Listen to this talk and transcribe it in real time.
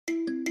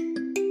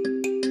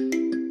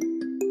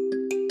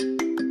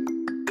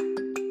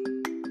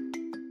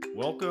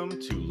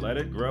Welcome to Let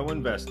It Grow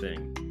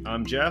Investing.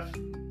 I'm Jeff.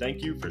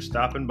 Thank you for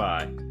stopping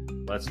by.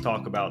 Let's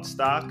talk about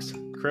stocks,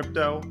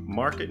 crypto,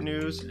 market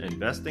news,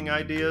 investing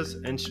ideas,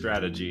 and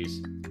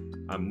strategies.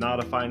 I'm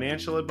not a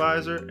financial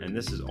advisor, and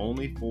this is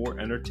only for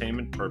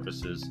entertainment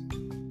purposes.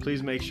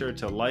 Please make sure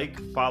to like,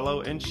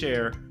 follow, and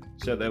share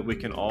so that we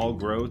can all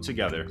grow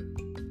together.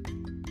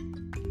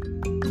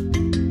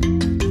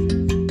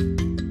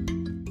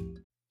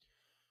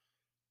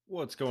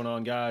 What's going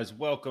on, guys?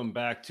 Welcome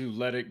back to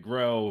Let It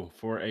Grow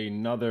for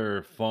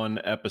another fun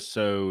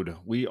episode.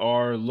 We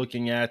are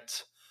looking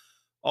at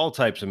all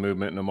types of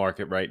movement in the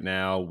market right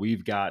now.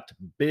 We've got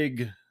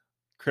big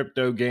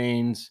crypto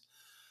gains.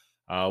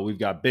 We've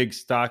got big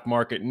stock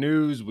market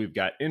news. We've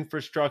got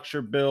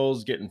infrastructure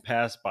bills getting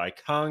passed by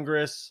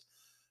Congress.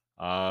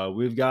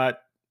 We've got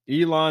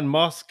Elon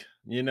Musk,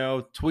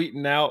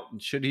 tweeting out,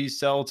 should he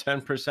sell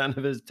 10%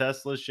 of his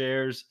Tesla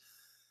shares?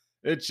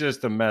 It's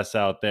just a mess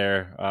out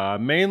there.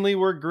 Mainly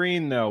we're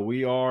green, though.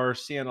 We are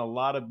seeing a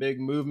lot of big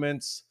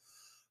movements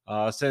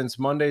since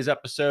Monday's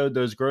episode.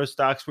 Those growth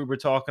stocks we were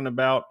talking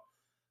about,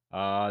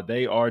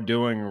 they are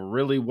doing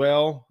really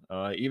well.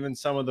 Even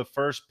some of the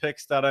first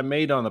picks that I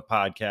made on the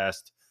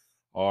podcast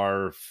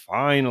are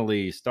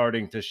finally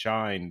starting to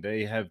shine.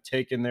 They have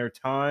taken their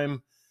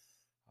time,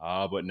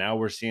 but now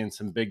we're seeing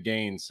some big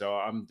gains. So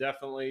I'm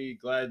definitely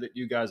glad that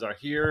you guys are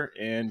here,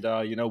 and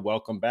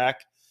welcome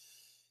back.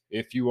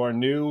 If you are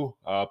new,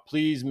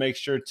 please make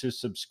sure to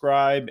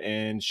subscribe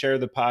and share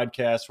the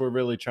podcast. We're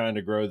really trying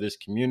to grow this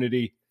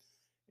community.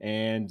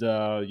 And,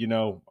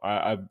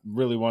 I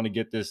really want to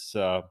get this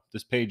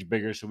page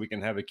bigger so we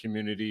can have a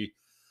community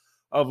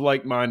of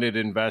like-minded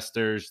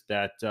investors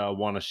that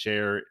want to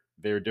share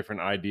their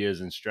different ideas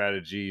and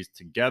strategies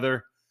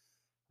together.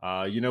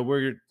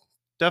 We're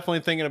definitely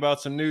thinking about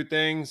some new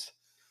things.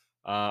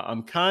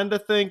 I'm kind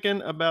of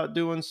thinking about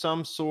doing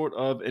some sort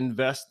of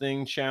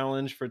investing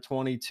challenge for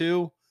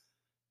 22.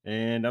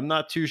 And I'm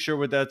not too sure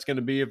what that's going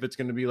to be, if it's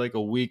going to be like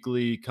a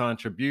weekly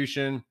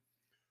contribution,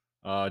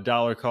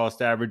 dollar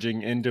cost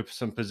averaging into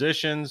some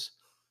positions,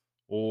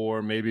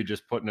 or maybe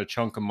just putting a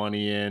chunk of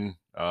money in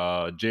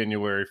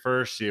January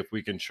 1st, see if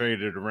we can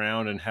trade it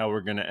around and how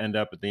we're going to end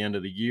up at the end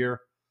of the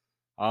year.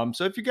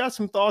 So if you got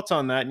some thoughts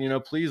on that,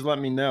 please let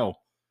me know,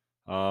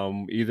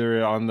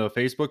 either on the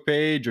Facebook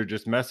page or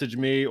just message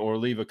me or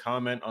leave a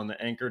comment on the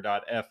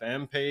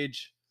anchor.fm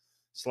page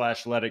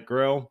 /Let It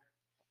Grow.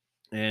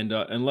 And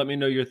let me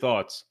know your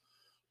thoughts,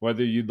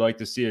 whether you'd like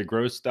to see a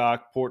growth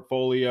stock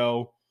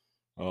portfolio,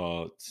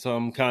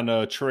 some kind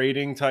of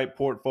trading type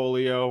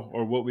portfolio,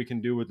 or what we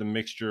can do with a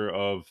mixture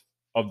of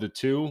the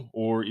two,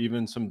 or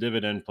even some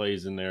dividend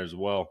plays in there as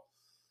well.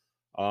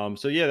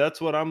 So yeah,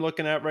 that's what I'm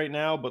looking at right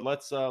now. But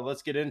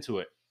let's get into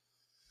it.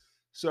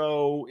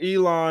 So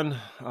Elon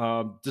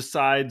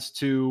decides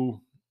to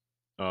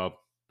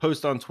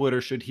post on Twitter,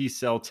 should he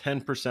sell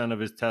 10% of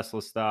his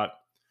Tesla stock?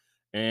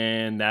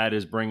 And that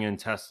is bringing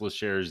Tesla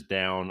shares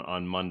down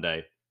on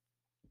Monday.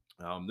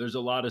 There's a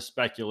lot of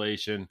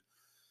speculation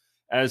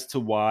as to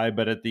why,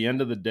 but at the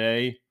end of the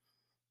day,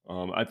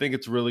 I think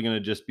it's really going to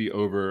just be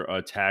over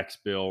a tax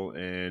bill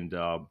and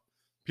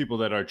people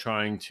that are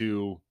trying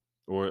to,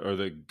 or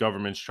the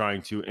government's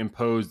trying to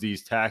impose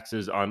these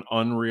taxes on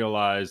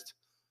unrealized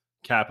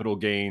capital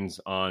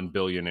gains on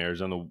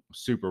billionaires, on the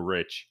super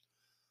rich,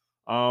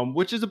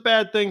 which is a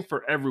bad thing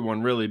for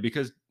everyone, really,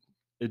 because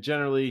it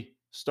generally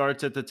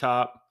starts at the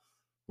top,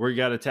 where you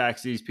got to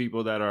tax these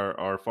people that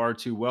are far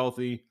too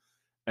wealthy.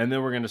 And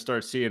then we're going to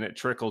start seeing it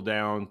trickle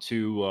down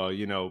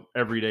to,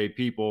 everyday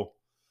people,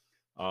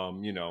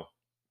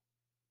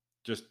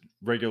 just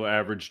regular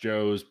average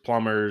Joes,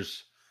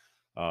 plumbers,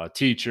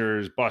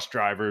 teachers, bus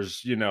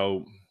drivers,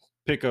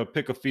 pick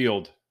a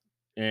field,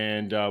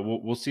 and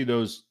we'll see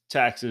those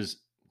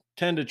taxes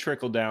tend to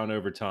trickle down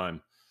over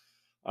time.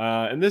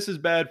 And this is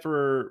bad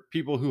for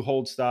people who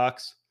hold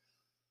stocks,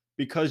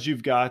 because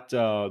you've got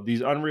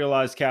these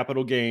unrealized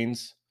capital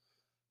gains,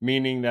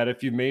 meaning that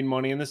if you've made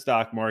money in the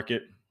stock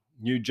market,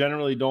 you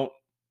generally don't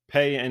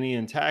pay any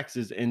in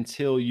taxes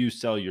until you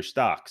sell your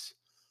stocks.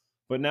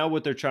 But now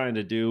what they're trying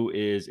to do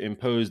is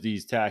impose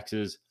these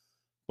taxes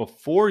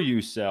before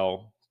you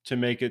sell, to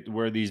make it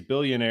where these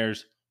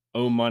billionaires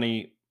owe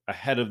money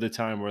ahead of the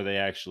time where they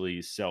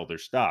actually sell their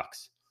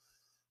stocks.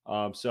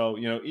 So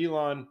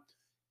Elon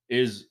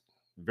is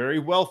very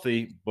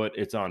wealthy, but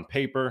it's on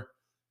paper.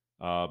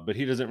 But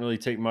he doesn't really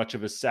take much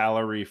of a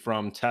salary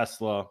from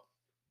Tesla.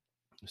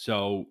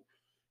 So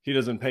he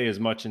doesn't pay as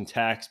much in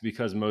tax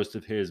because most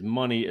of his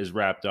money is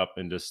wrapped up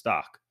into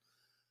stock.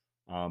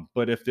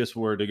 But if this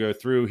were to go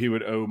through, he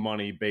would owe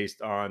money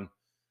based on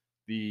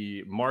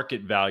the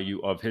market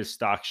value of his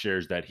stock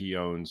shares that he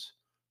owns,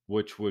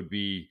 which would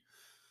be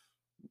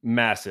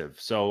massive.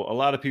 So a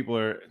lot of people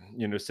are,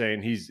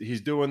 saying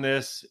he's doing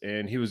this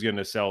and he was going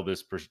to sell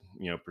this,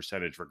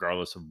 percentage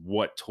regardless of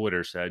what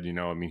Twitter said.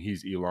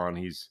 He's Elon.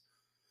 He's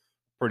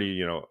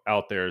pretty,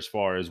 out there as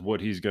far as what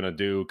he's going to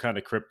do, kind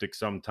of cryptic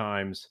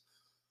sometimes,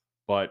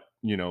 but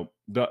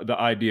the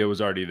idea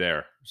was already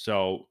there.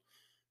 So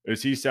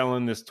Is he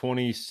selling this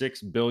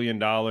 $26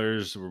 billion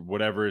or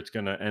whatever it's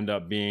going to end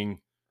up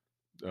being,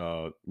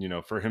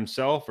 for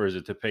himself, or is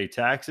it to pay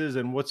taxes?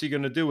 And what's he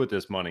going to do with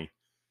this money?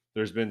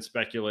 There's been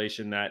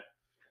speculation that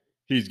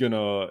he's going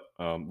to,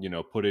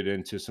 put it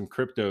into some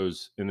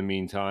cryptos in the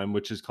meantime,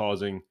 which is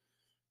causing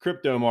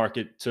crypto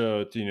market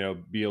to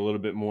be a little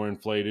bit more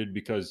inflated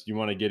because you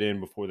want to get in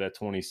before that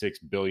 $26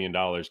 billion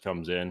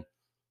comes in,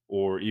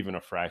 or even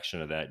a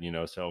fraction of that.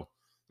 So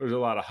there's a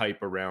lot of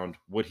hype around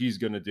what he's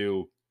going to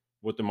do,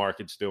 what the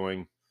market's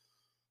doing,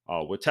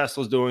 what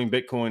Tesla's doing,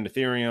 Bitcoin,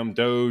 Ethereum,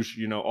 Doge.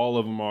 All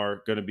of them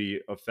are going to be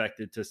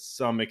affected to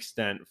some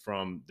extent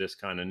from this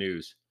kind of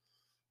news.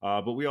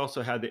 But we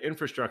also had the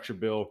infrastructure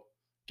bill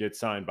get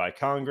signed by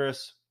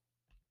Congress.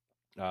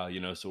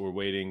 So we're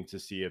waiting to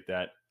see if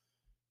that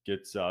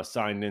gets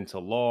signed into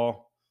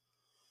law.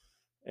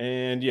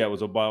 And yeah, it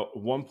was about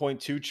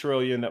 1.2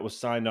 trillion that was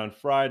signed on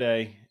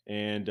Friday.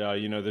 And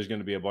there's going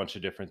to be a bunch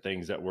of different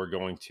things that we're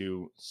going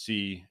to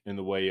see in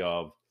the way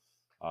of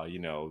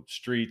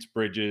streets,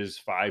 bridges,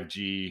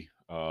 5G,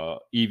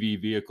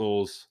 EV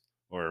vehicles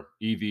or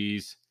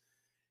EVs,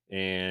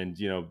 and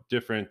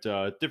different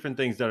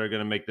things that are going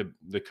to make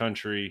the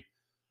country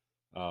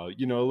a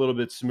little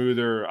bit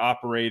smoother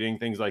operating,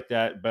 things like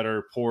that,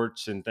 better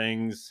ports and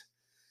things.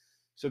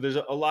 So there's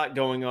a lot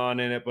going on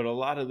in it, but a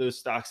lot of those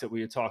stocks that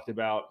we had talked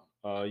about,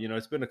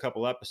 it's been a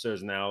couple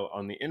episodes now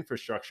on the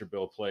infrastructure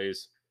bill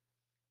plays.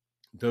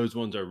 Those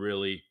ones are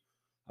really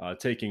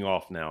taking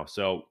off now.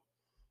 So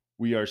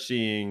we are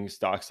seeing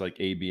stocks like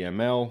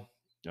ABML,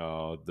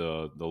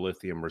 the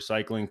lithium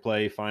recycling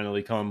play,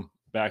 finally come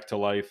back to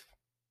life.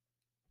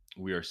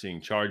 We are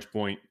seeing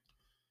ChargePoint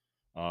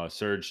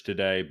surge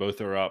today.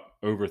 Both are up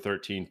over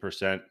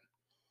 13%.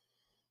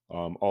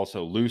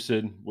 Also,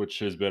 Lucid, which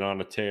has been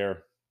on a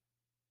tear,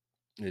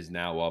 is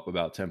now up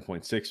about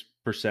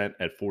 10.6%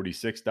 at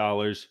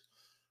 $46.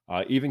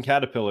 Even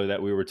Caterpillar,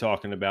 that we were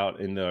talking about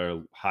in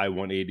the high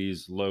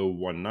 180s, low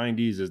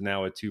 190s, is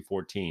now at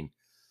 214.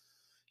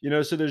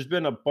 So there's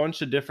been a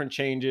bunch of different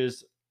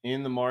changes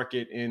in the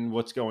market in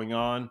what's going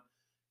on,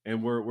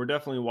 and we're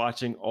definitely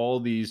watching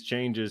all these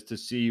changes to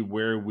see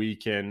where we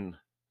can,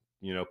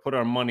 put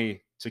our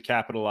money to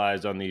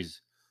capitalize on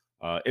these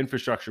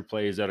infrastructure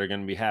plays that are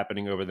going to be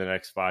happening over the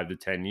next 5 to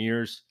 10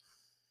 years.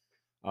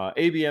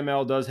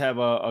 ABML does have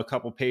a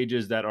couple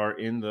pages that are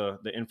in the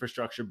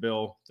infrastructure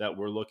bill that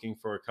we're looking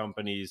for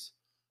companies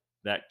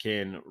that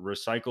can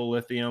recycle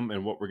lithium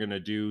and what we're going to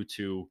do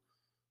to,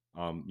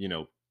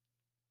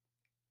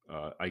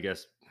 I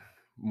guess,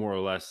 more or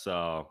less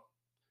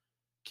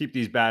keep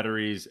these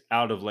batteries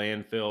out of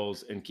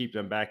landfills and keep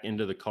them back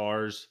into the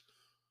cars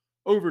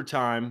over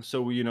time. So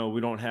we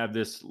don't have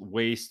this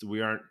waste.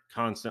 We aren't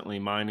constantly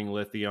mining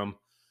lithium,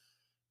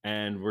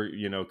 and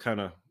we're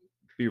kind of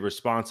be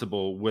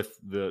responsible with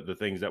the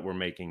things that we're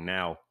making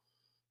now.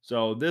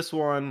 So this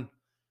one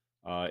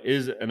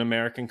is an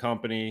American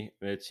company.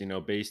 It's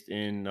based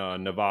in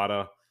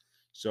Nevada,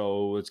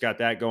 so it's got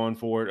that going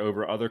for it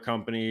over other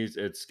companies.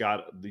 It's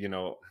got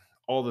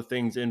all the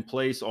things in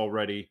place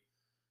already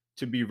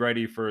to be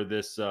ready for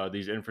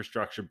these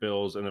infrastructure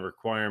bills and the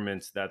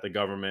requirements that the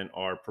government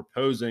are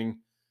proposing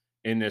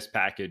in this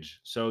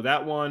package. So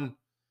that one,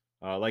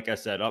 like I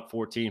said, up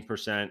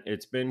 14%.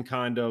 It's been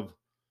kind of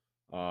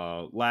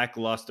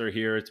lackluster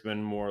here. It's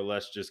been more or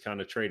less just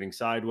kind of trading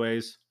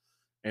sideways.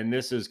 And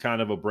this is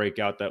kind of a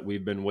breakout that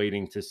we've been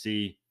waiting to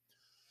see.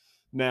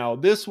 Now,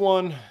 this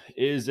one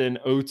is an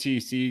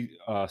OTC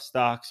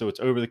stock, so it's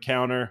over the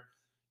counter.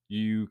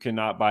 You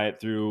cannot buy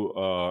it through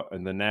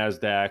in the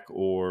NASDAQ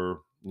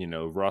or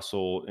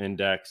Russell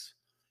index.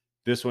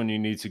 This one you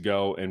need to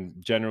go and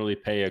generally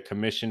pay a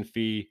commission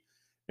fee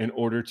in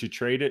order to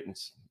trade it.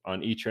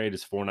 On E-Trade,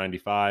 it's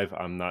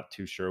 $4.95. I'm not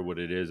too sure what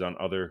it is on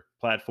other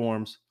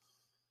platforms.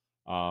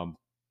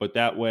 But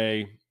that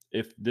way,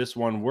 if this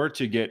one were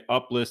to get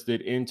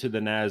uplisted into the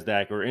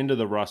NASDAQ or into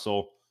the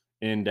Russell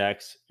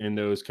index and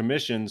those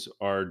commissions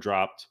are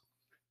dropped,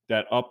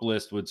 that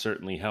uplist would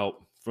certainly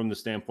help from the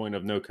standpoint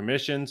of no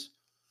commissions.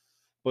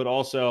 But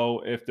also,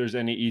 if there's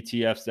any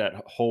ETFs that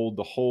hold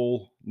the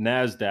whole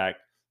NASDAQ,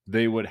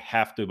 they would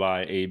have to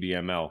buy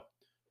ABML.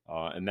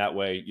 And that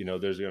way,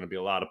 there's going to be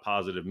a lot of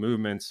positive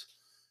movements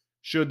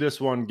should this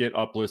one get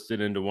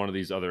uplisted into one of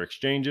these other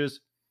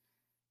exchanges.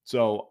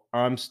 So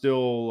I'm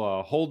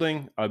still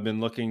holding. I've been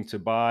looking to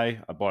buy.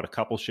 I bought a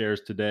couple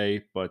shares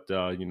today, but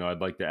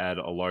I'd like to add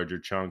a larger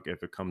chunk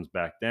if it comes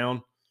back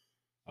down.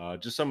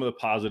 Just some of the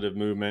positive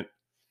movement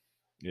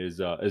is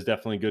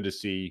definitely good to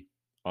see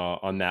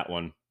on that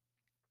one.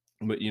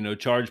 But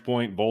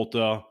ChargePoint,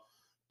 Volta,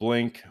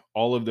 Blink,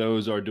 all of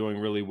those are doing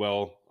really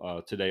well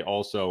today.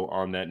 Also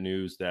on that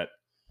news that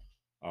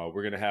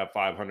we're going to have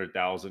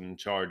 500,000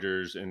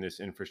 chargers in this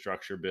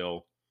infrastructure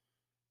bill.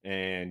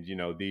 And,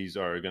 these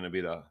are going to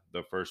be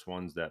the first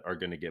ones that are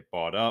going to get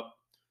bought up.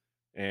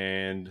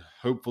 And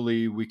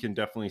hopefully we can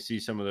definitely see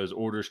some of those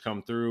orders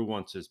come through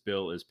once this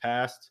bill is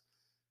passed.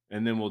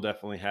 And then we'll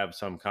definitely have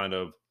some kind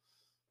of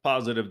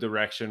positive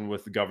direction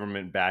with the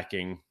government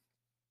backing,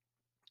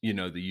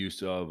 the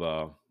use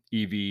of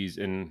EVs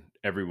in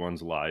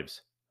everyone's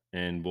lives,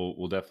 and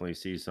we'll definitely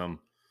see some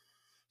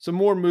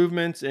more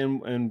movements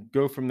and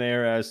go from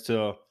there as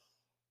to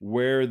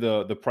where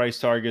the price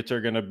targets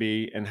are going to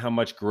be and how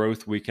much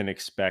growth we can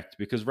expect.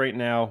 Because right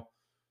now,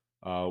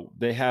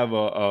 they have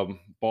a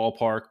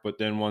ballpark, but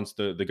then once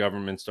the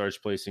government starts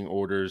placing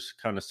orders,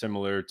 kind of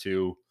similar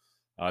to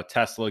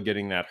Tesla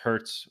getting that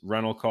Hertz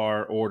rental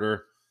car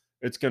order,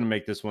 it's going to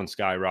make this one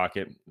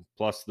skyrocket.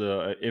 Plus,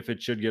 the if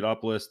it should get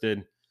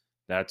uplisted,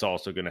 that's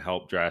also going to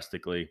help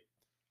drastically.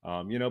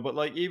 But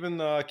like even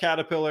the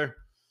Caterpillar,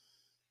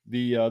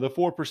 the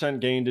 4%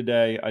 gain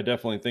today, I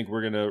definitely think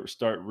we're going to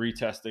start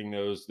retesting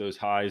those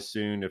highs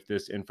soon if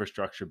this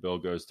infrastructure bill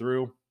goes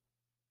through.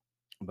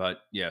 But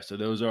yeah, so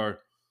those are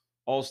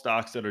all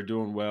stocks that are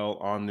doing well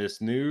on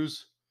this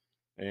news.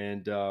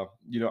 And,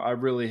 I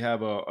really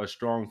have a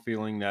strong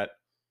feeling that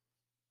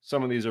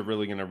some of these are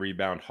really going to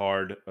rebound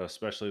hard,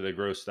 especially the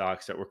growth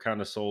stocks that were kind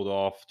of sold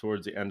off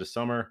towards the end of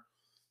summer.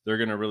 They're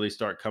going to really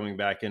start coming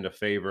back into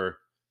favor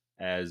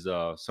as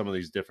some of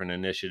these different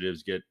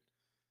initiatives get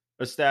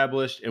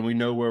established and we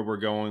know where we're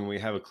going. We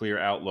have a clear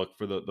outlook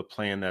for the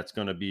plan that's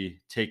going to be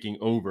taking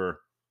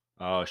over.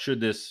 Should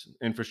this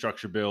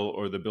infrastructure bill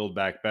or the Build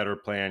Back Better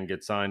plan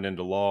get signed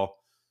into law,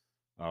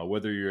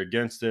 whether you're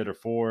against it or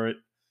for it,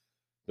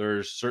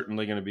 there's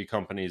certainly going to be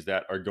companies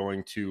that are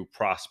going to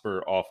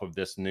prosper off of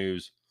this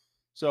news.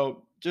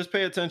 So just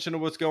pay attention to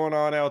what's going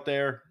on out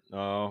there.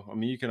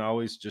 You can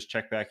always just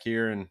check back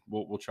here and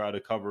we'll try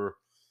to cover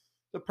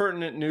the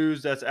pertinent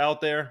news that's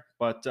out there.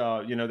 But,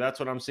 that's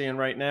what I'm seeing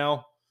right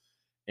now.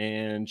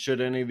 And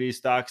should any of these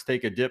stocks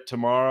take a dip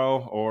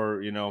tomorrow,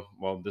 or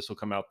this will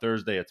come out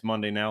Thursday. It's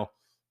Monday now,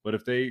 but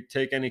if they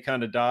take any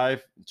kind of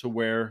dive to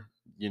where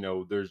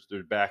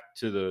they're back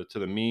to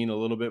the mean a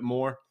little bit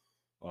more,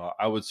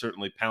 I would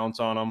certainly pounce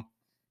on them.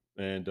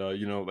 And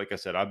like I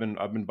said, I've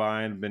been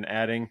buying, been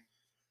adding,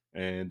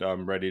 and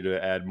I'm ready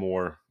to add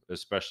more,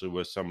 especially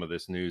with some of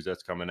this news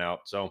that's coming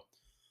out. So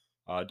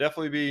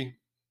definitely be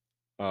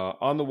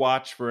on the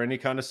watch for any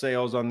kind of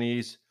sales on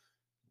these.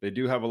 They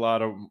do have a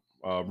lot of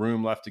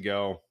room left to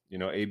go.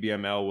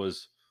 ABML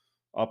was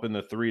up in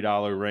the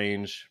 $3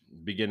 range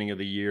beginning of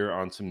the year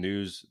on some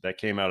news that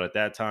came out at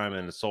that time,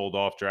 and it sold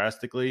off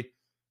drastically.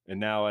 And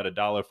now at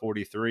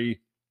 $1.43,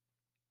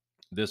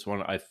 this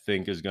one I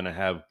think is going to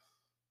have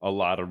a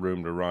lot of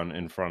room to run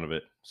in front of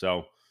it.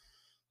 So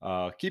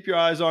keep your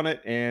eyes on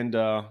it, and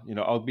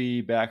I'll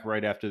be back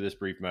right after this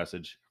brief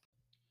message.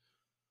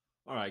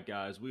 All right,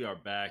 guys, we are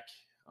back.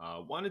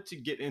 Wanted to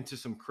get into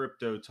some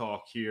crypto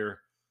talk here.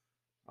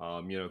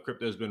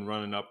 Crypto's been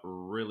running up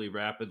really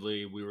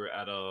rapidly. We were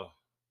at a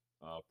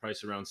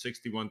price around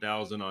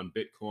 61,000 on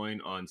Bitcoin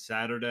on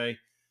Saturday.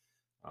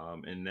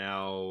 And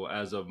now,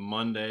 as of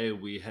Monday,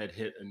 we had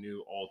hit a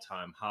new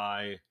all-time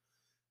high.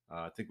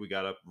 I think we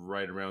got up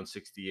right around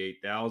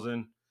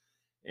 68,000.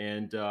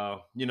 And,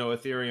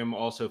 Ethereum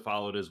also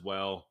followed as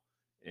well.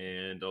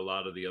 And a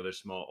lot of the other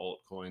small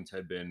altcoins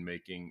had been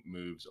making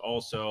moves.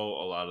 Also,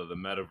 a lot of the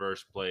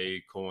metaverse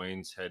play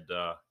coins had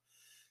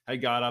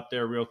got up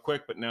there real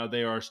quick, but now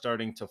they are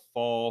starting to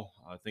fall.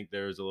 I think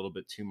there's a little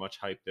bit too much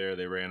hype there.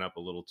 They ran up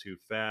a little too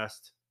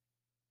fast.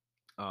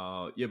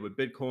 But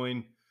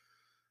Bitcoin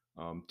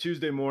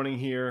Tuesday morning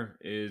here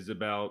is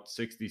about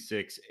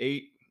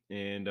 66.8,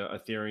 and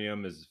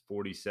Ethereum is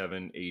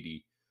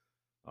 47.80.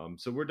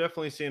 So we're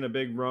definitely seeing a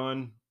big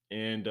run,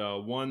 and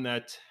one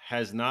that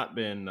has not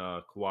been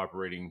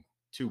cooperating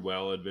too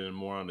well. It had been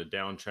more on a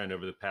downtrend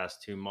over the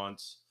past 2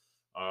 months.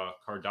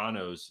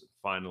 Cardano's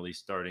finally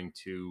starting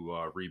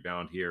to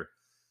rebound here.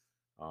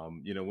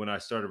 When I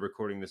started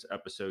recording this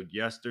episode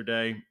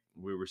yesterday,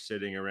 we were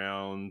sitting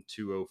around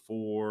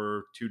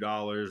 204,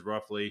 $2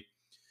 roughly.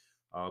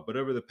 But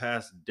over the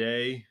past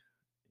day,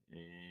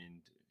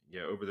 and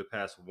over the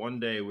past one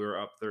day, we were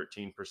up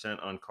 13%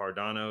 on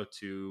Cardano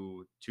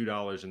to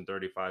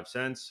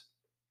 $2.35.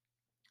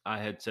 I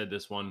had said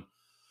this one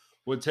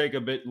would take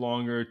a bit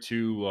longer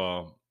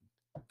to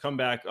come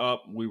back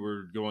up. We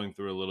were going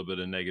through a little bit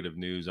of negative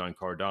news on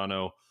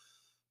Cardano,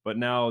 but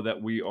now that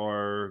we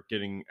are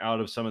getting out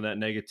of some of that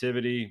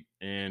negativity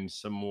and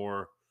some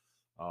more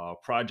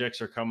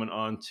projects are coming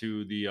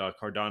onto the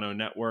Cardano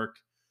network,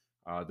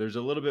 there's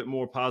a little bit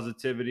more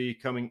positivity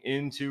coming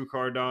into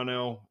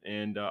Cardano,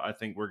 and I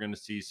think we're going to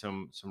see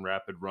some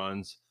rapid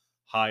runs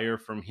higher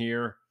from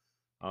here.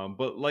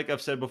 But like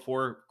I've said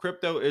before,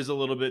 crypto is a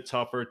little bit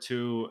tougher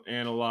to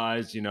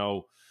analyze.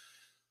 You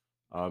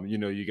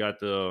got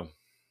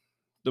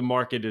the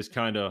market is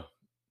kind of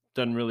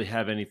doesn't really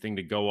have anything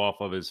to go off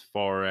of as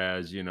far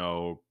as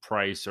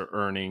price or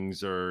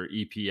earnings or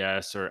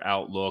EPS or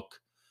outlook.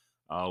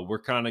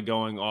 We're kind of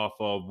going off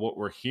of what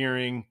we're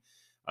hearing.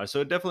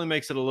 So it definitely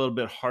makes it a little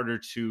bit harder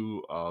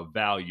to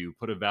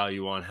put a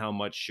value on how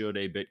much should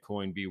a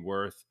Bitcoin be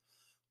worth.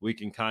 We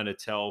can kind of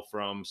tell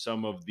from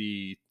some of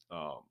the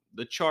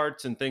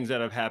charts and things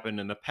that have happened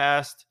in the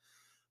past,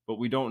 but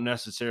we don't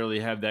necessarily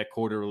have that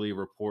quarterly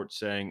report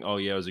saying, oh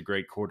yeah, it was a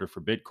great quarter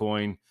for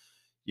Bitcoin.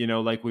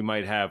 Like we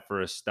might have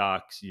for a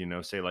stock,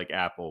 say like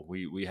Apple.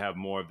 We have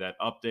more of that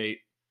update.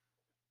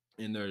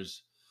 And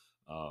there's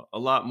a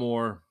lot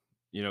more,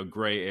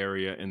 gray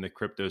area in the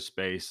crypto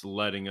space,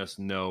 letting us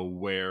know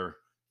where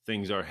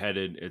things are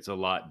headed. It's a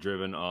lot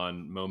driven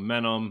on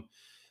momentum,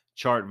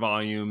 chart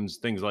volumes,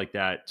 things like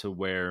that, to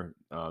where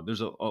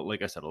there's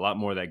like I said, a lot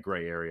more of that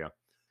gray area.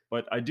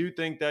 But I do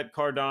think that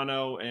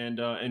Cardano and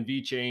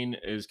VeChain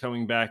is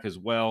coming back as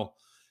well,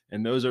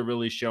 and those are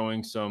really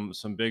showing some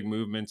big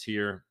movements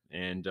here.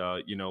 And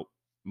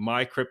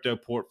my crypto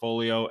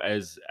portfolio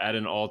is at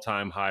an all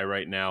time high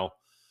right now.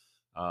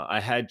 I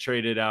had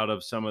traded out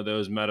of some of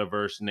those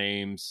metaverse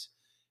names,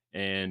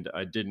 and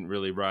I didn't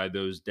really ride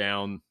those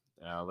down.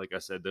 Like I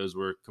said, those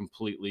were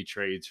completely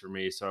trades for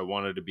me, so I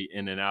wanted to be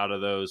in and out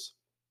of those.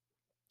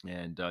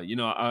 And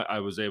I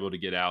was able to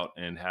get out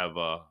and have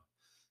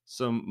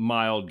some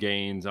mild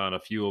gains on a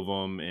few of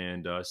them,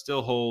 and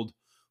still hold.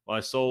 Well, I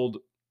sold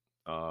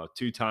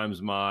 2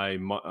 times my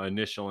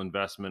initial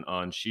investment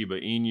on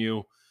Shiba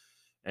Inu,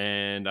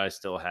 and I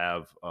still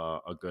have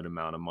a good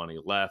amount of money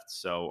left.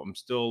 So I'm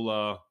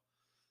still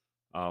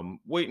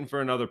waiting for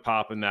another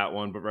pop in that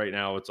one, but right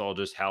now it's all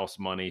just house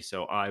money.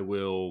 So I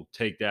will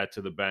take that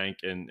to the bank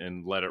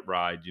and let it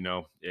ride.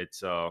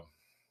 It's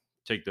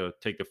take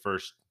the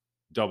first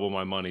double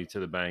my money to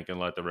the bank and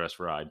let the rest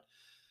ride.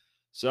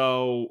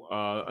 So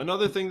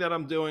another thing that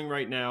I'm doing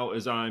right now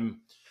is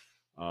I'm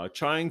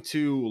trying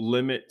to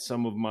limit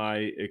some of my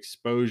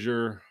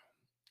exposure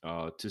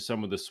to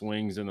some of the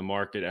swings in the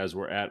market as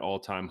we're at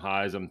all-time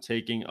highs. I'm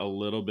taking a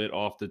little bit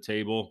off the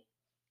table,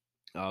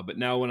 but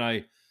now when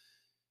I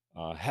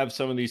have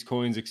some of these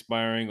coins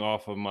expiring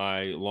off of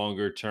my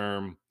longer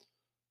term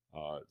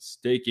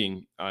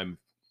staking, I'm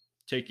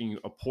taking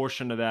a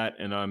portion of that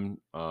and I'm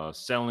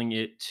selling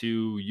it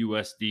to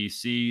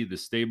USDC, the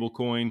stable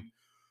coin.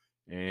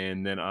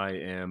 And then I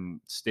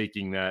am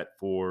staking that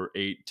for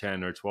 8,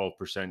 10, or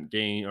 12%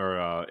 gain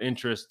or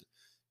interest,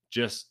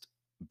 just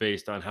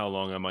based on how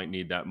long I might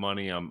need that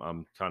money.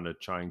 I'm kind of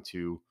trying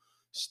to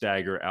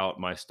stagger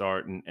out my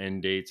start and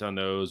end dates on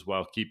those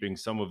while keeping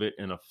some of it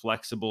in a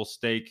flexible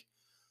stake,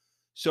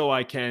 so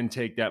I can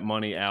take that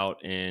money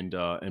out and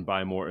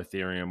buy more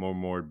Ethereum or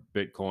more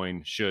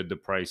Bitcoin should the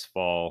price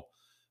fall.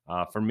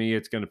 For me,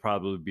 it's going to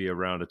probably be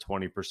around a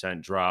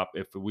 20% drop.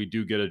 If we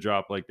do get a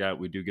drop like that,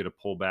 we do get a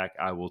pullback,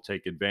 I will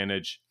take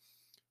advantage.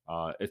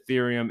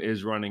 Ethereum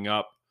is running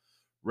up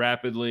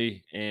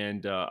rapidly,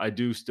 and I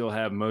do still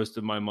have most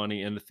of my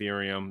money in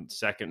Ethereum.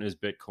 Second is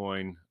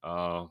Bitcoin.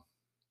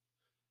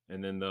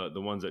 And then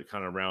the ones that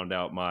kind of round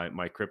out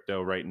my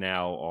crypto right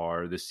now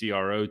are the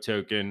CRO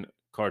token,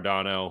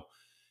 Cardano,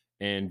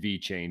 and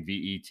VeChain,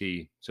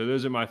 VET. So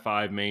those are my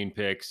 5 main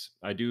picks.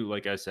 I do,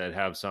 like I said,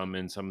 have some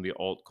in some of the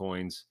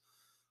altcoins.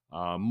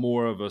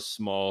 More of a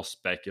small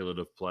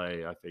speculative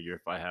play. I figure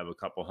if I have a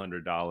couple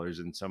 $100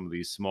 in some of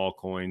these small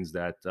coins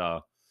that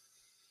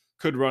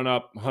could run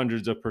up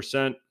hundreds of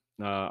percent,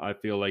 I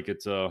feel like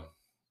it's a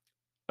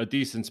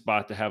decent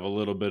spot to have a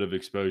little bit of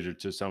exposure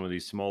to some of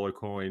these smaller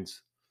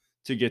coins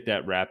to get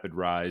that rapid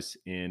rise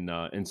in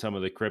some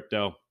of the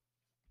crypto.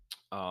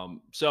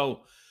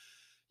 So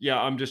yeah,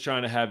 I'm just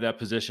trying to have that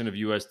position of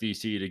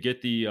USDC to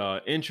get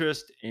the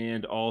interest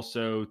and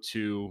also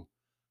to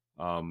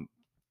um,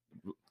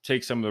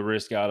 take some of the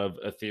risk out of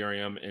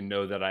Ethereum and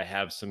know that I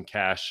have some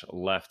cash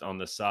left on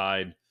the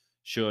side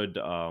should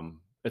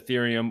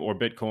Ethereum or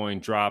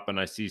Bitcoin drop and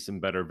I see some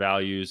better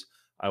values.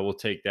 I will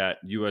take that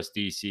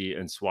USDC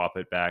and swap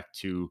it back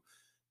to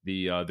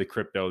the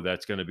crypto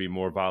that's going to be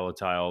more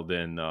volatile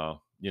than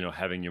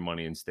having your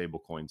money in stable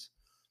coins.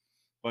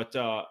 But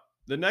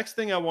the next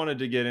thing I wanted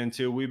to get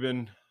into, we've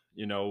been,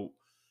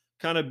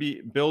 kind of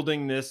be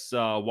building this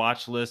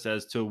watch list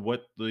as to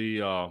what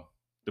the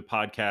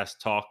podcast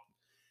talk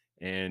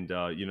and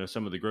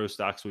some of the growth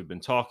stocks we've been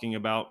talking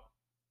about.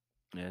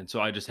 And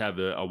so I just have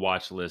a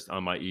watch list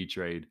on my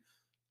E-Trade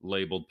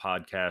labeled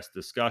podcast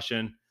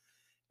discussion.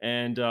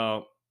 And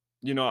I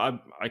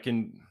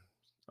can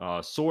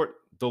sort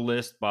the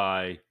list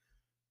by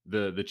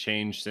the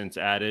change since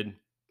added.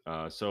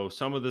 So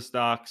some of the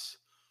stocks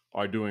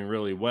are doing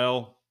really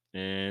well,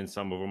 and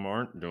some of them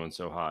aren't doing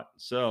so hot.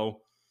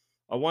 So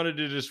I wanted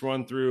to just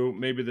run through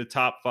maybe the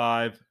top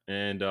 5,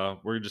 and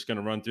we're just going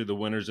to run through the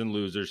winners and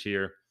losers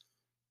here.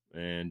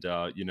 And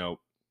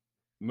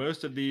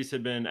most of these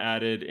have been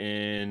added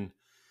in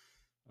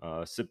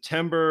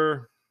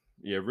September.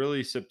 Yeah,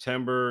 really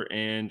September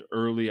and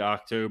early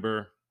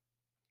October.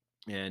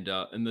 And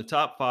in the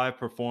top 5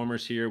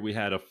 performers here, we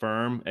had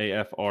Affirm,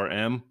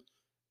 AFRM,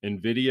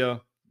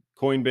 NVIDIA,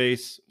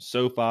 Coinbase,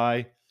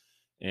 SoFi,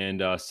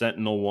 and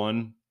Sentinel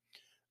One.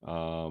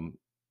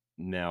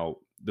 Now,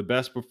 the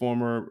best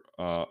performer,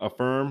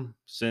 Affirm,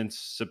 since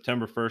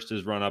September 1st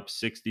has run up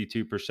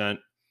 62%.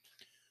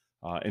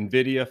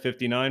 NVIDIA,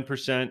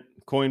 59%.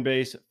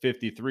 Coinbase,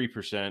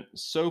 53%.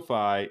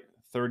 SoFi,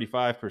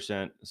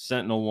 35%.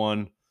 Sentinel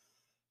One,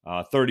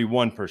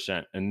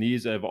 31%. And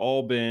these have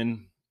all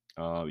been,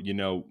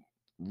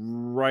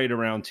 right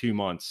around 2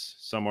 months.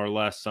 Some are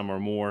less, some are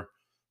more,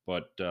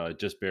 but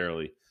just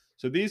barely.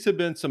 So these have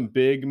been some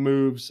big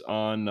moves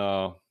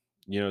on,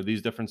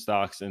 these different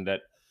stocks, and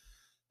that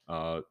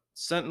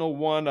Sentinel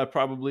One, I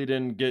probably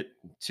didn't get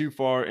too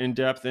far in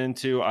depth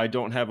into. I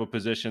don't have a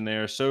position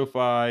there.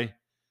 SoFi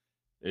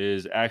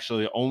is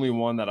actually the only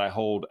one that I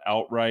hold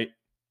outright.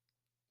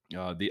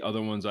 The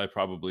other ones I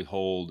probably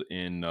hold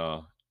in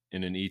an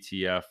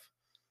ETF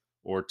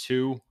or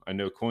two. I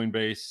know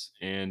Coinbase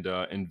and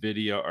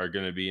Nvidia are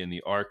going to be in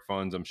the ARK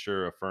funds. I'm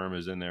sure Affirm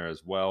is in there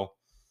as well.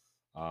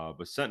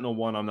 But Sentinel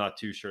One, I'm not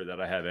too sure that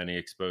I have any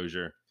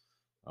exposure.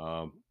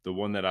 The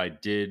one that I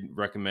did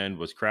recommend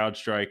was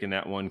CrowdStrike, and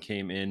that one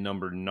came in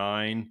number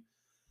 9,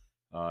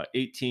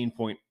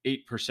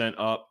 18.8%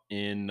 up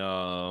in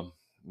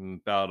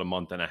about a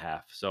month and a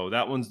half. So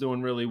that one's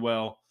doing really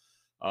well.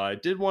 I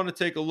did want to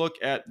take a look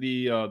at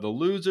the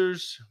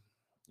losers,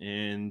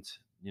 and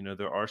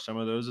there are some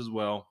of those as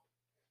well.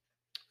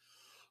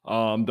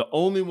 The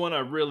only one I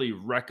really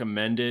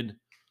recommended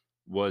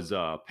was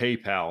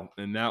PayPal,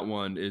 and that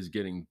one is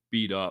getting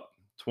beat up,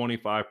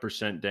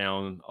 25%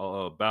 down,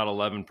 about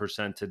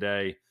 11%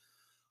 today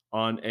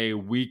on a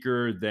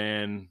weaker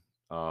than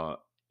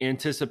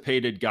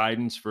anticipated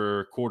guidance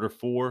for quarter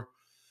four.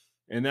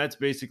 And that's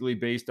basically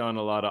based on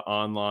a lot of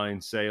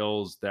online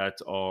sales that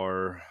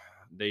are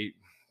they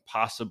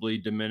possibly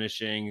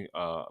diminishing,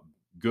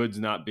 goods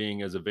not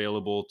being as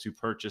available to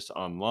purchase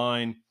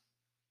online.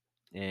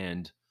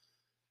 And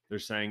they're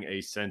saying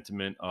a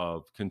sentiment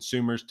of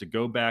consumers to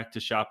go back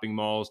to shopping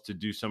malls to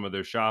do some of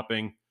their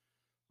shopping,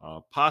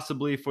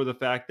 possibly for the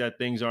fact that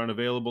things aren't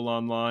available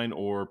online,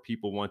 or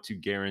people want to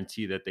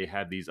guarantee that they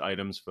have these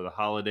items for the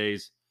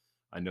holidays.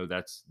 I know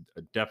that's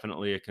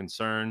definitely a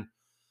concern.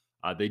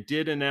 They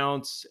did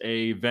announce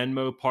a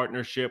Venmo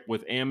partnership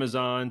with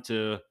Amazon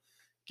to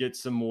get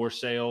some more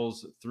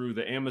sales through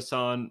the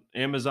Amazon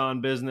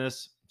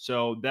business.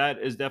 So that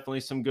is definitely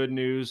some good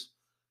news.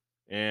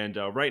 And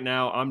right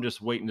now, I'm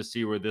just waiting to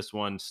see where this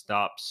one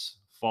stops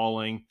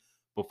falling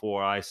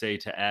before I say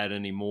to add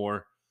any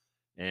more.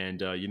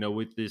 And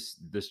with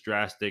this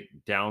drastic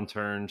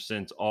downturn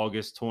since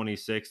August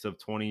 26th of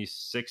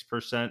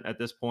 26% at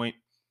this point,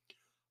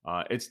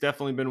 it's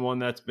definitely been one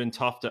that's been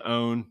tough to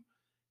own.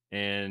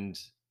 And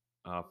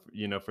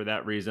for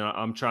that reason,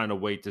 I'm trying to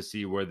wait to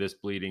see where this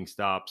bleeding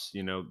stops.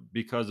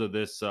 Because of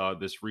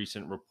this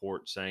recent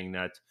report saying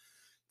that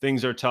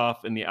things are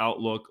tough and the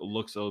outlook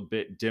looks a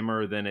bit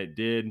dimmer than it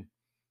did.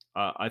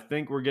 I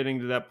think we're getting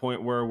to that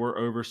point where we're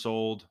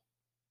oversold.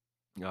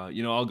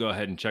 I'll go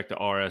ahead and check the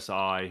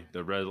RSI,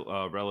 the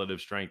relative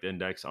strength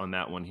index on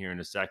that one here in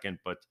a second.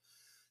 But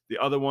the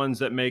other ones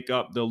that make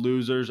up the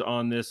losers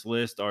on this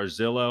list are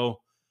Zillow,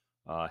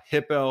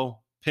 Hippo,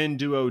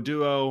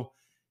 Pinduoduo,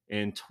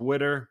 and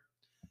Twitter.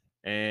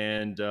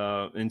 And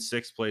in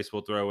sixth place,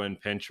 we'll throw in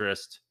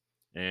Pinterest.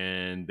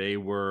 And they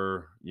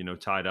were,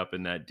 tied up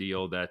in that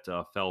deal that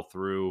fell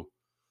through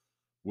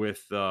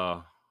with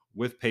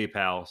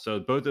PayPal. So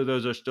both of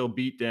those are still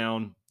beat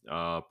down.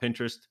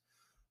 Pinterest,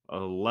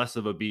 less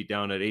of a beat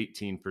down at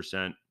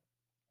 18%.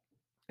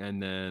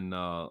 And then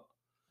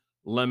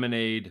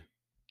Lemonade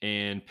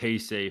and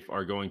PaySafe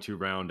are going to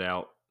round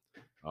out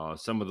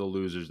some of the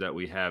losers that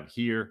we have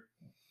here.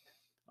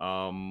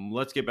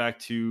 Let's get back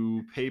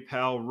to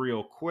PayPal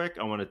real quick.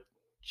 I want to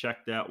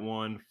check that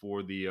one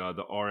for the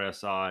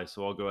RSI.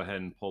 So I'll go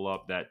ahead and pull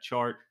up that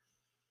chart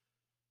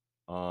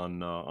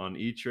on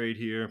E-Trade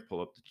here.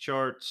 Pull up the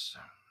charts.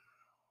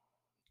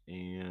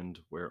 And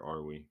where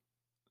are we?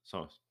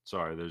 So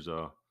sorry,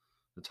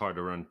 it's hard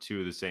to run two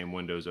of the same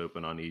windows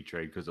open on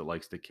E-Trade because it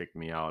likes to kick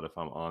me out if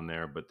I'm on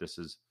there. But this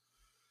is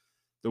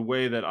the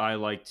way that I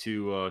like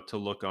to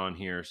look on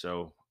here.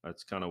 So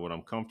that's kind of what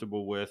I'm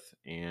comfortable with,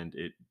 and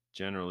it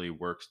generally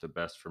works the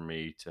best for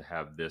me to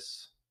have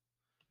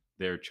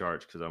their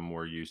charts because I'm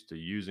more used to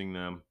using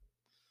them.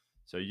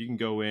 So you can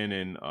go in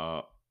and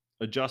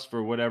adjust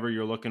for whatever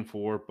you're looking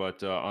for.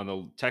 But on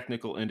the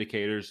technical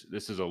indicators,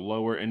 this is a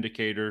lower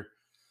indicator.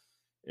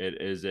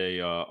 It is a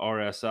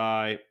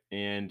RSI,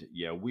 and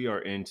yeah, we are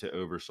into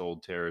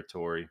oversold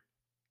territory.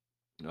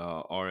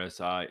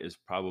 RSI is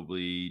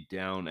probably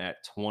down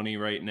at 20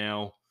 right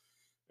now.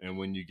 And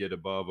when you get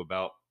above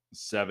about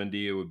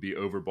 70, it would be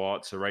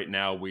overbought. So right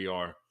now we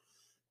are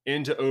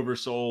into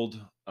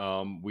oversold.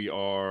 I'm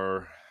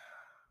going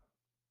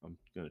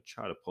to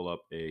try to pull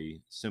up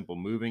a simple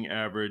moving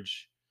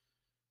average.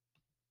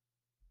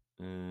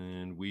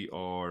 And we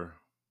are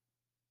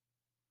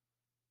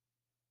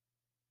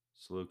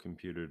slow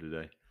computer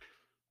today.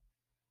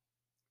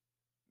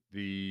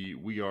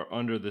 We are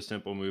under the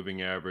simple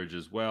moving average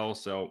as well.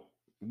 So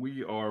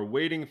we are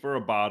waiting for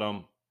a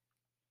bottom,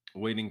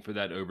 waiting for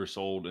that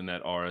oversold and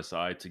that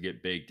RSI to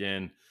get baked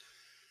in.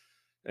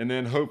 And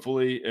then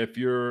hopefully, if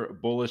you're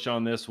bullish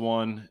on this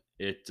one,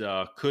 it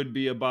could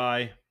be a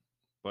buy.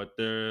 But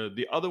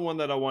the other one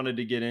that I wanted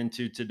to get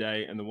into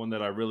today, and the one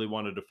that I really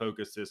wanted to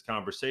focus this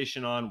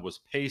conversation on, was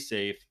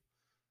PaySafe,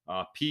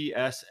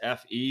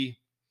 PSFE.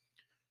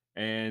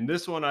 And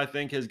this one I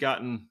think has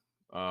gotten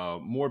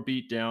more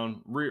beat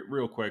down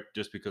real quick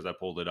just because I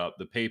pulled it up.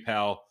 The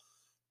PayPal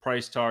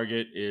price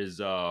target is,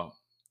 some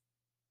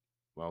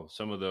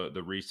of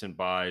the recent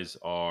buys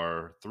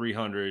are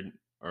 300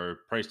 or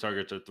price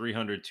targets are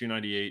 300,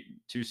 298,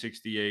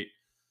 268.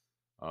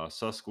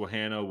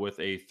 Susquehanna with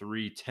a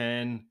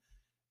 310,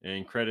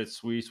 and Credit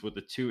Suisse with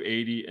a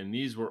 280. And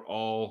these were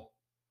all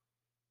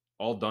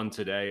done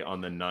today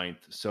on the 9th.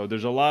 So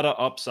there's a lot of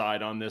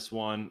upside on this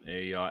one.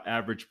 A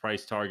average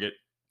price target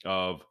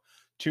of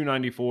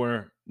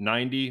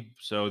 294.90.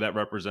 So that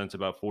represents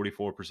about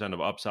 44% of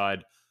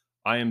upside.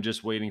 I am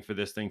just waiting for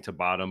this thing to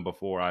bottom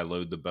before I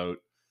load the boat.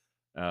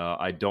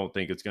 I don't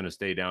think it's going to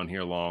stay down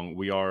here long.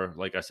 We are,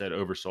 like I said,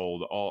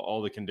 oversold.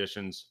 All the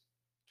conditions.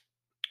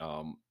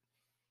 Um,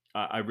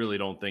 I really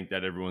don't think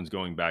that everyone's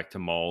going back to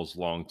malls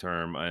long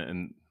term,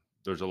 and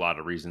there's a lot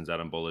of reasons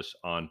that I'm bullish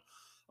on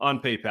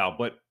PayPal.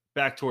 But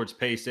back towards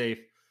PaySafe.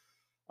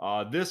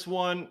 This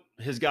one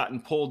has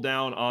gotten pulled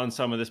down on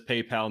some of this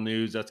PayPal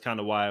news. That's kind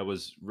of why I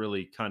was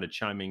really kind of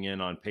chiming in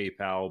on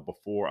PayPal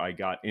before I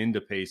got into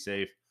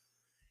PaySafe.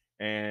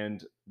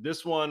 And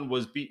this one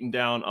was beaten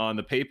down on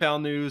the PayPal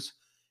news.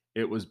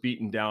 It was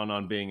beaten down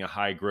on being a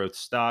high growth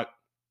stock.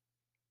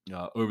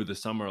 Over the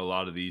summer, a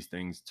lot of these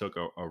things took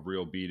a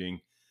real beating.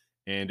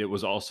 And it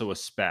was also a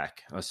SPAC.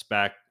 A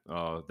SPAC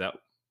that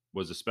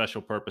was a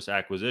special purpose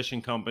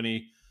acquisition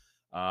company.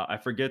 I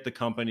forget the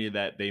company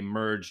that they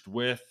merged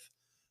with,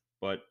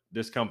 but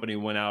this company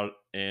went out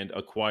and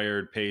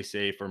acquired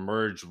PaySafe or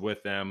merged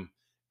with them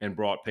and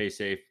brought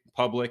PaySafe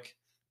public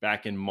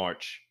back in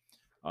March.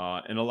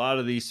 And a lot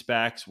of these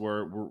SPACs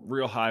were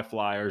real high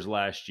flyers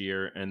last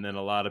year. And then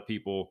a lot of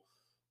people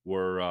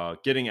were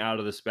getting out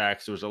of the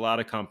SPACs. There was a lot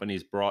of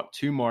companies brought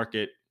to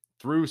market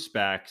through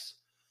SPACs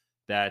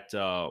that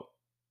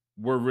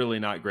were really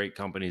not great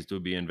companies to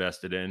be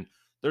invested in.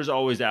 There's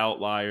always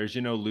outliers.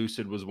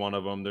 Lucid was one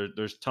of them.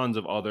 There's tons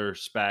of other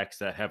SPACs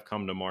that have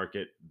come to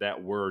market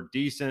that were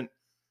decent,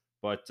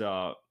 but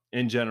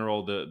in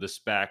general, the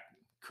SPAC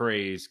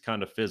craze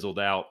kind of fizzled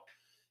out,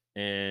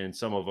 and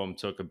some of them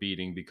took a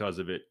beating because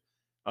of it.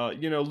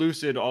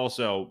 Lucid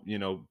also,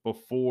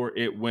 before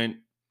it went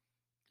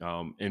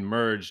and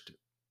merged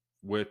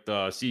with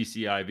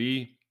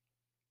CCIV,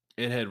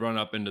 it had run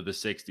up into the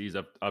 60s.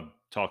 I've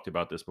talked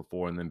about this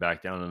before, and then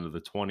back down into the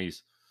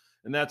 20s.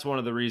 And that's one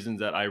of the reasons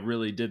that I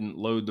really didn't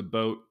load the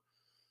boat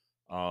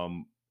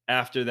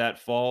after that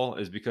fall,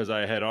 is because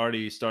I had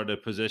already started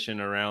a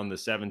position around the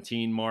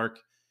 17 mark,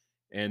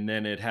 and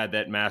then it had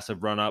that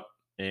massive run up.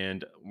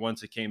 And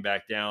once it came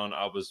back down,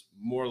 I was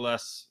more or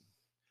less,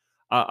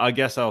 I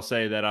guess I'll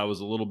say that I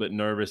was a little bit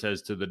nervous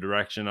as to the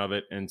direction of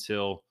it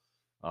until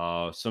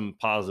some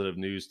positive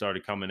news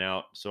started coming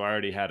out. So I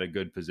already had a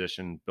good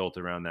position built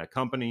around that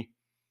company.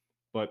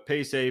 But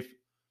PaySafe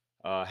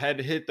had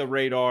hit the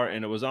radar,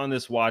 and it was on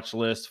this watch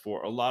list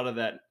for a lot of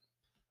that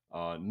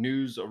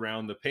news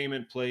around the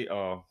payment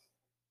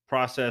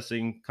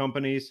processing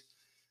companies.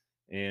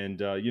 And,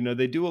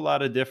 they do a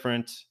lot of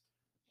different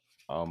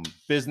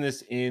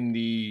business in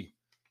the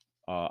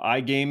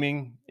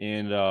iGaming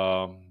and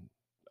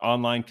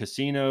online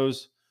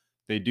casinos.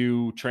 They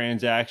do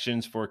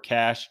transactions for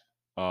cash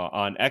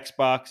on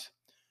Xbox.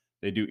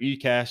 They do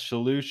eCash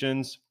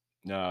solutions.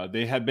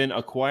 They have been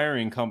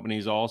acquiring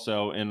companies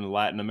also in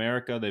Latin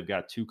America. They've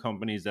got 2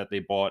 companies that they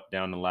bought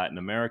down in Latin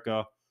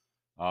America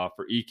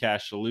for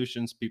eCash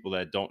solutions. People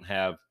that don't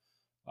have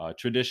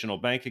traditional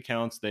bank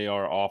accounts, they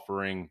are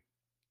offering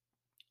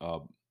uh,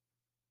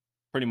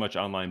 pretty much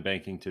online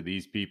banking to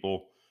these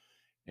people.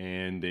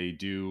 And they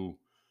do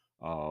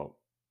uh,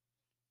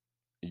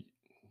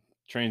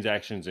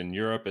 transactions in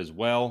Europe as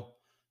well.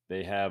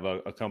 They have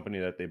a company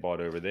that they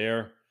bought over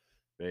there.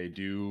 They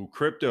do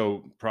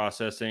crypto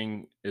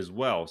processing as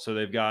well. So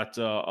they've got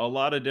a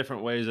lot of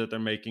different ways that they're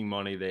making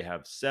money. They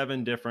have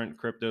 7 different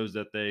cryptos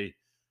that they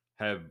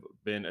have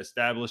been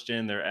established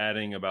in. They're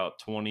adding about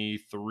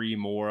 23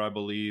 more, I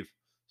believe.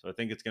 So I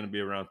think it's going to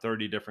be around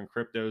 30 different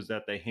cryptos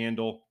that they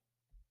handle.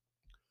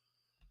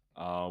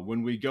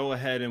 When we go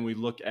ahead and we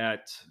look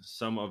at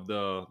some of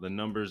the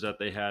numbers that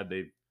they had,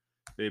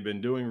 they've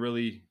been doing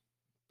really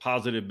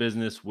positive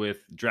business with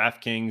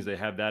DraftKings. They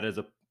have that as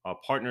a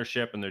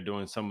partnership, and they're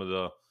doing some of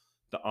the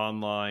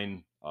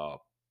online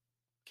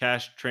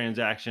cash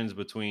transactions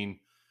between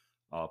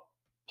uh,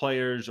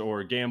 players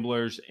or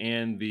gamblers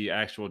and the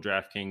actual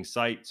DraftKings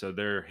site. So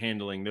they're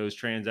handling those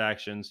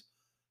transactions.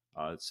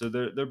 So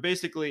they're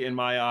basically, in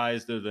my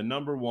eyes, they're the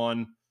number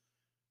one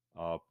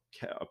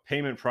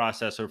payment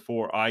processor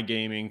for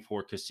iGaming,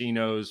 for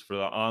casinos, for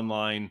the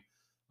online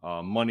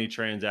money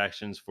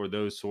transactions, for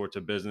those sorts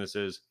of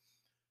businesses.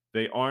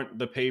 They aren't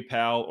the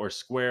PayPal or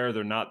Square.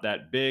 They're not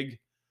that big,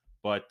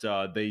 but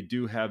they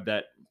do have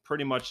that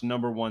pretty much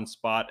number one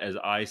spot as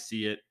I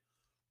see it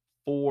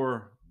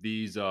for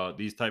these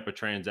type of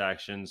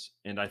transactions.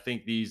 And I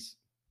think these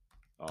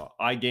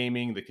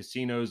iGaming, the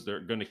casinos,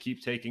 they're going to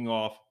keep taking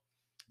off.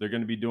 They're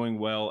going to be doing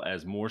well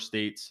as more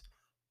states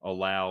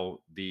allow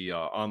the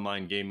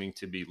online gaming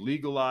to be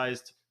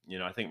legalized.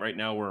 I think right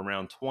now we're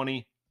around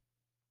 20,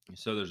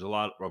 so there's a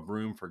lot of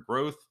room for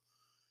growth.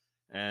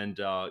 And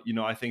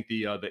I think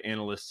the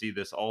analysts see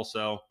this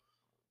also.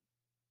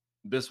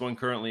 This one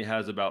currently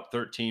has about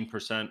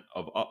 13%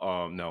 of,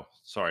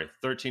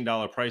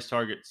 $13 price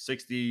target,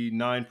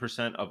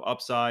 69% of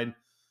upside.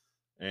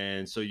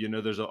 And so,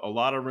 there's a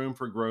lot of room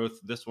for growth.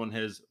 This one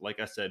has, like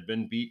I said,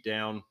 been beat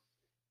down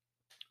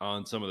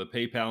on some of the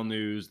PayPal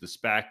news, the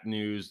SPAC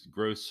news,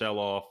 growth sell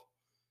off.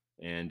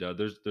 And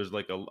there's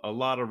like a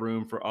lot of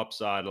room for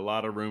upside, a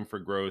lot of room for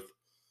growth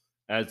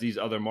as these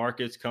other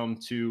markets come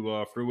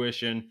to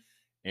fruition,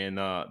 and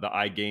the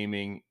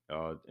iGaming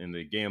and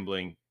the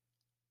gambling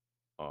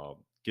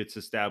gets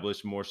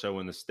established more so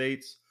in the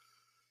States.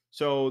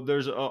 So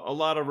there's a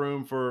lot of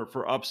room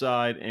for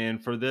upside.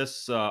 And for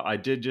this, I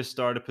did just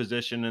start a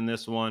position in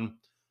this one.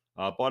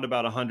 Bought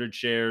about 100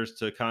 shares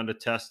to kind of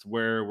test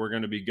where we're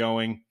going to be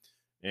going.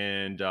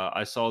 And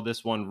I saw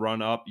this one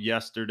run up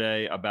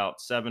yesterday about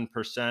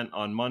 7%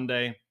 on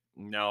Monday.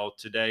 Now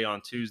today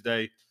on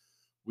Tuesday,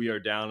 we are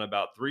down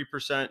about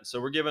 3%. So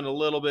we're giving a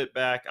little bit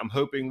back. I'm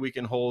hoping we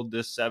can hold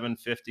this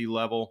 750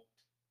 level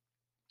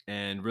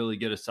and really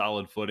get a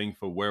solid footing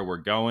for where we're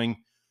going.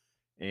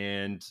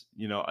 And,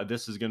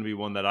 this is going to be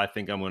one that I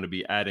think I'm going to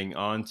be adding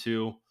on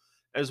to,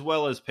 as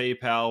well as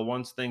PayPal.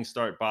 Once things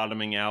start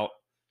bottoming out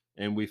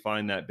and we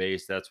find that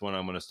base, that's when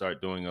I'm going to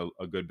start doing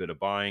a good bit of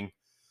buying.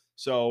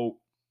 So,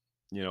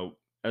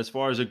 as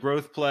far as a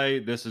growth play,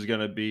 this is going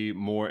to be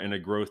more in a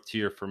growth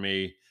tier for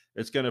me.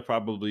 It's going to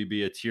probably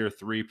be a tier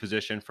 3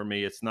 position for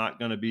me. It's not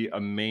going to be a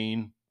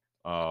main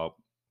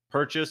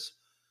purchase.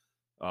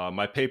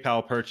 My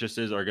PayPal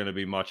purchases are going to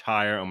be much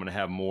higher. I'm going to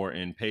have more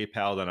in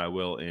PayPal than I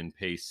will in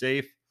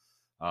PaySafe,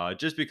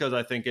 just because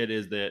I think it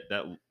is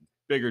that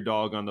bigger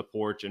dog on the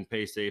porch, and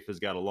PaySafe has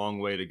got a long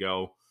way to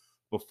go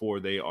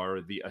before they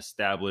are the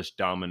established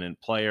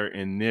dominant player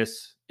in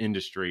this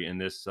industry, in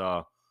this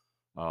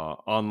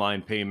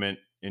online payment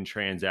and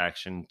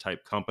transaction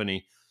type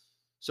company.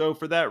 So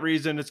for that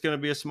reason, it's going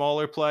to be a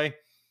smaller play.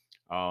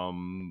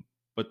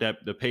 But that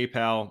the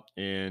PayPal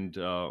and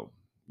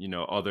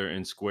other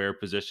in Square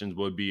positions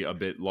would be a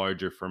bit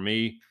larger for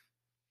me.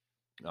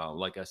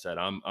 Like I said,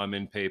 I'm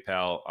in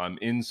PayPal. I'm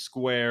in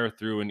Square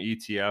through an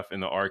ETF, in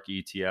the ARK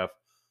ETF.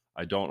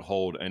 I don't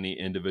hold any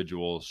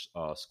individual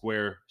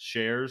Square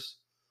shares.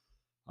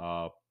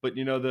 But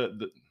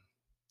the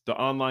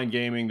online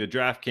gaming, the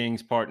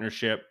DraftKings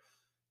partnership,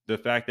 the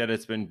fact that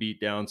it's been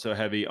beat down so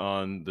heavy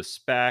on the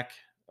SPAC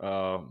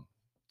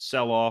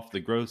sell off, the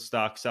growth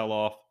stock sell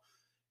off,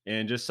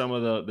 and just some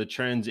of the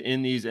trends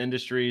in these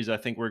industries, I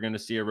think we're going to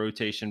see a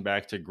rotation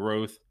back to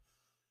growth.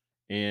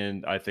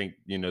 And I think,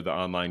 the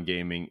online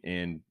gaming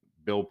and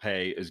bill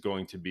pay is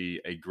going to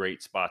be a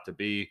great spot to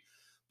be.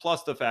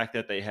 Plus the fact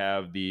that they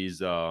have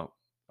these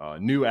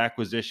new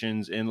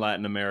acquisitions in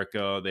Latin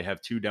America. They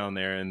have 2 down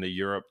there in the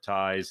Europe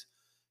ties.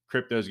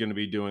 Crypto is going to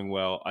be doing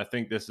well. I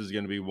think this is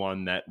going to be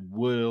one that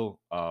will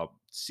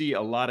see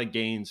a lot of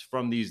gains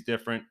from these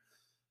different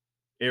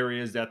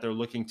areas that they're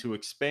looking to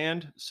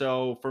expand.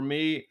 So for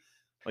me,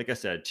 like I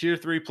said, tier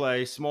 3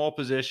 play, small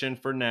position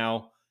for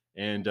now.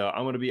 And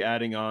I'm going to be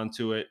adding on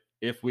to it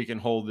if we can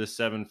hold this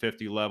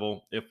 750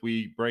 level. If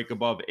we break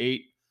above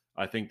 8,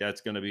 I think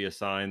that's going to be a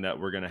sign that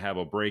we're going to have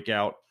a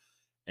breakout.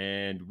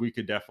 And we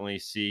could definitely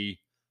see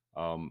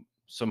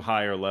some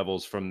higher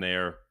levels from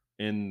there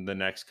in the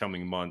next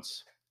coming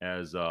months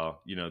as,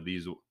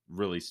 these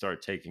really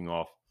start taking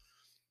off.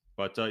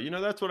 But,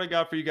 that's what I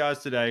got for you guys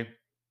today.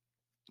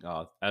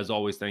 As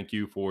always, thank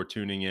you for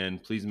tuning in.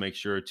 Please make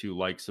sure to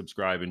like,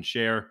 subscribe, and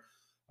share.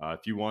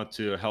 If you want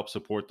to help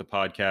support the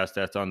podcast,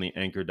 that's on the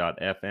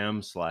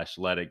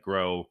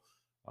anchor.fm/letitgrow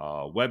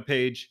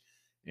webpage.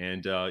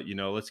 And,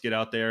 let's get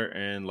out there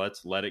and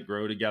let's let it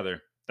grow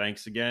together.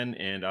 Thanks again,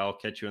 and I'll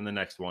catch you in the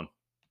next one.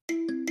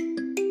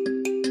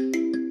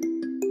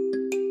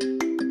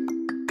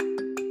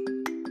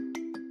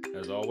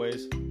 As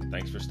always,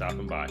 thanks for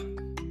stopping by.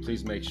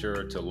 Please make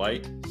sure to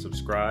like,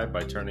 subscribe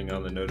by turning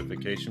on the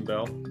notification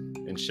bell,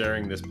 and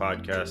sharing this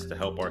podcast to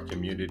help our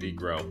community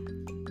grow.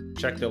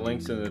 Check the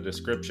links in the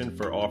description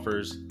for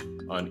offers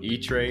on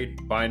E-Trade,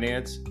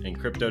 Binance, and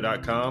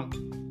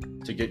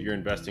Crypto.com to get your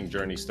investing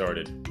journey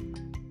started.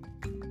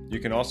 You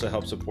can also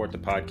help support the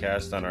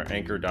podcast on our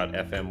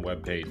Anchor.fm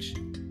webpage.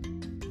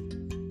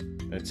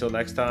 Until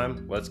next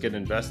time, let's get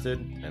invested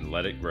and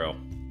let it grow.